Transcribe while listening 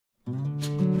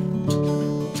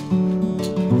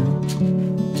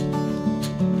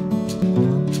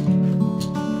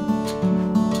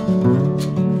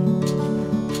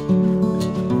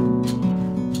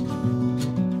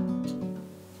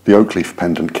The oak leaf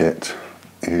pendant kit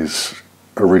is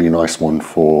a really nice one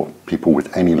for people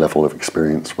with any level of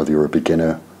experience, whether you're a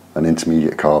beginner, an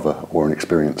intermediate carver or an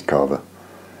experienced carver.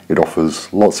 It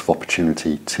offers lots of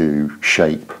opportunity to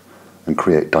shape and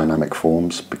create dynamic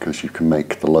forms because you can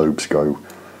make the lobes go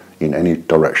in any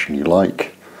direction you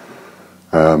like.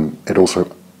 It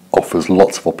also offers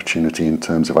lots of opportunity in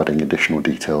terms of adding additional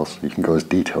details. You can go as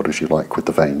detailed as you like with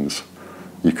the veins.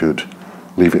 You could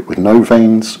leave it with no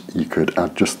veins, you could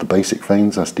add just the basic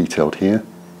veins as detailed here,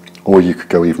 or you could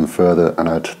go even further and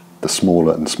add the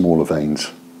smaller and smaller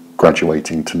veins,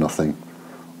 graduating to nothing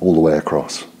all the way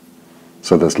across.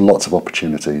 So there's lots of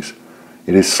opportunities.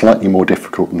 It is slightly more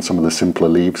difficult than some of the simpler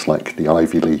leaves like the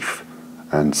ivy leaf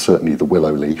and certainly the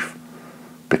willow leaf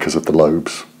because of the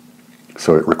lobes.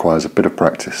 So it requires a bit of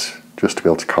practice just to be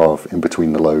able to carve in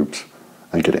between the lobes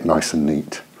and get it nice and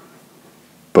neat.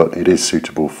 But it is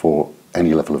suitable for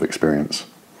any level of experience.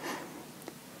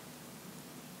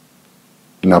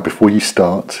 Now before you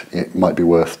start, it might be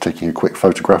worth taking a quick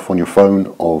photograph on your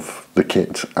phone of the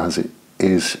kit as it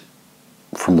is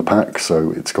from the pack,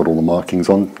 so it's got all the markings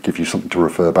on, give you something to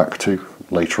refer back to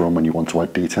later on when you want to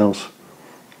add details.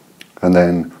 And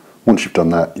then once you've done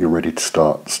that, you're ready to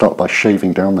start. Start by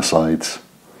shaving down the sides,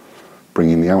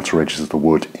 bringing the outer edges of the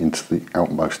wood into the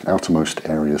outermost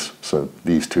areas, so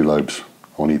these two lobes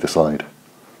on either side.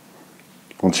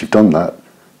 Once you've done that,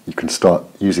 you can start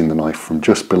using the knife from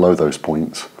just below those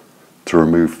points to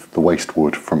remove the waste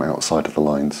wood from outside of the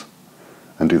lines,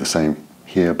 and do the same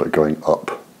here but going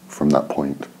up from that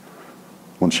point.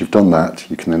 Once you've done that,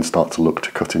 you can then start to look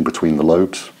to cut in between the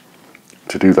lobes.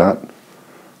 To do that,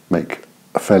 make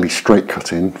a fairly straight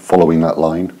cut in following that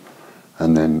line,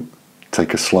 and then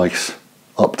take a slice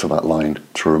up to that line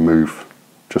to remove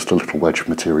just a little wedge of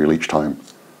material each time.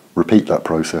 Repeat that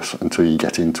process until you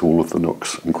get into all of the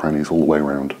nooks and crannies all the way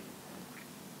around.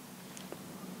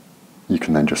 You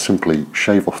can then just simply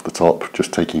shave off the top,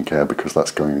 just taking care because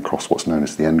that's going across what's known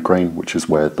as the end grain, which is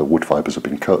where the wood fibres have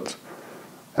been cut,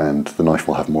 and the knife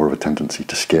will have more of a tendency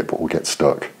to skip or get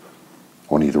stuck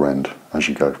on either end as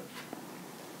you go.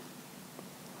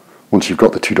 Once you've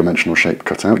got the two-dimensional shape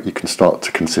cut out, you can start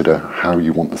to consider how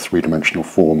you want the three-dimensional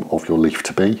form of your leaf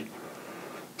to be.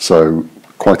 So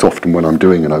quite often when I'm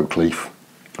doing an oak leaf,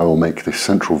 I will make this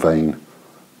central vein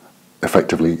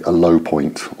effectively a low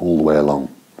point all the way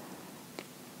along.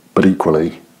 But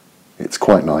equally, it's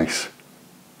quite nice,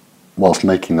 whilst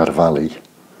making that a valley,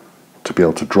 to be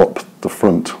able to drop the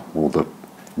front or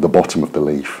the bottom of the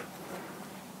leaf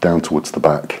down towards the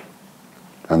back,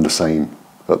 and the same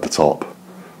at the top,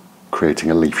 creating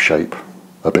a leaf shape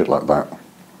a bit like that.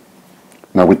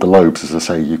 Now with the lobes, as I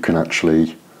say, you can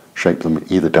actually shape them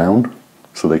either down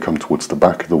so they come towards the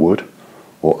back of the wood,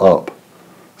 or up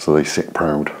so they sit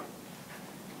proud.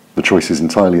 The choice is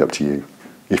entirely up to you.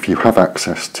 If you have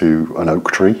access to an oak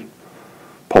tree,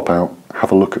 pop out,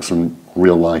 have a look at some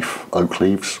real life oak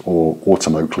leaves or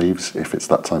autumn oak leaves if it's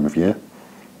that time of year,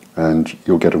 and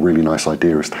you'll get a really nice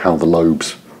idea as to how the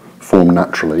lobes form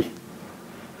naturally,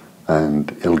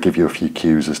 and it'll give you a few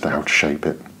cues as to how to shape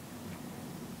it.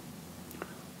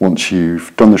 Once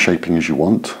you've done the shaping as you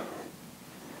want,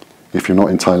 if you're not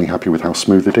entirely happy with how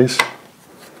smooth it is,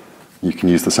 you can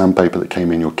use the sandpaper that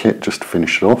came in your kit just to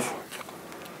finish it off.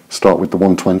 Start with the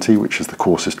 120, which is the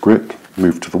coarsest grit,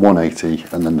 move to the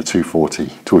 180 and then the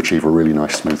 240 to achieve a really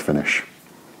nice smooth finish.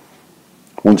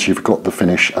 Once you've got the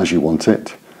finish as you want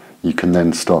it, you can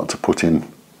then start to put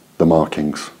in the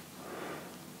markings.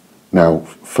 Now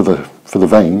for the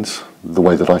veins, the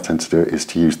way that I tend to do it is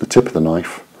to use the tip of the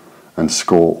knife and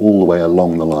score all the way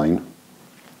along the line,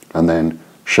 and then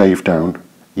shave down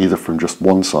either from just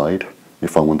one side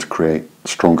if I want to create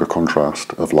stronger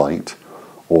contrast of light,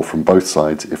 or from both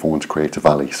sides if I want to create a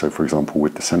valley. So for example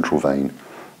with the central vein,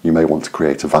 you may want to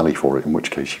create a valley for it, in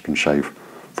which case you can shave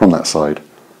from that side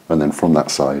and then from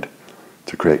that side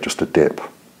to create just a dip.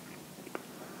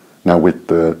 Now with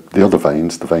the other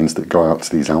veins, the veins that go out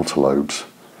to these outer lobes,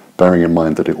 bearing in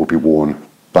mind that it will be worn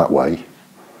that way,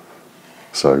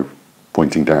 so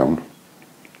pointing down,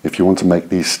 if you want to make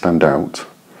these stand out,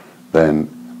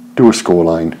 then do a score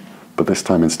line, but this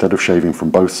time instead of shaving from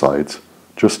both sides,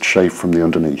 just shave from the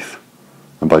underneath,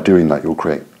 and by doing that you'll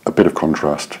create a bit of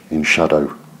contrast in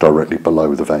shadow directly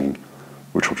below the vein,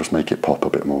 which will just make it pop a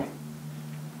bit more.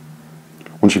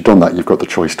 Once you've done that, you've got the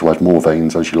choice to add more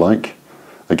veins as you like.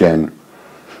 Again,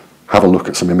 have a look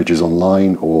at some images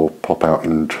online or pop out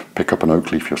and pick up an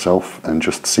oak leaf yourself and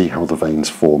just see how the veins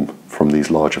form from these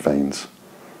larger veins.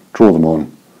 Draw them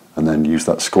on and then use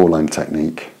that score line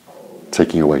technique,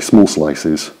 taking away small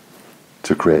slices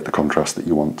to create the contrast that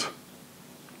you want.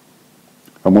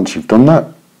 And once you've done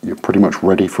that, you're pretty much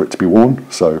ready for it to be worn.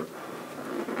 So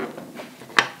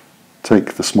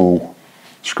take the small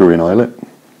screw-in eyelet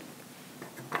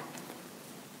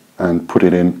and put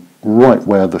it in right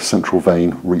where the central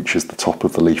vein reaches the top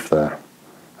of the leaf there,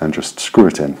 and just screw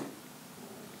it in.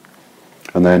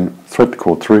 And then thread the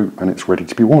cord through and it's ready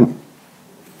to be worn.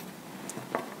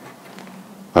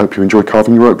 I hope you enjoy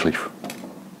carving your oak leaf.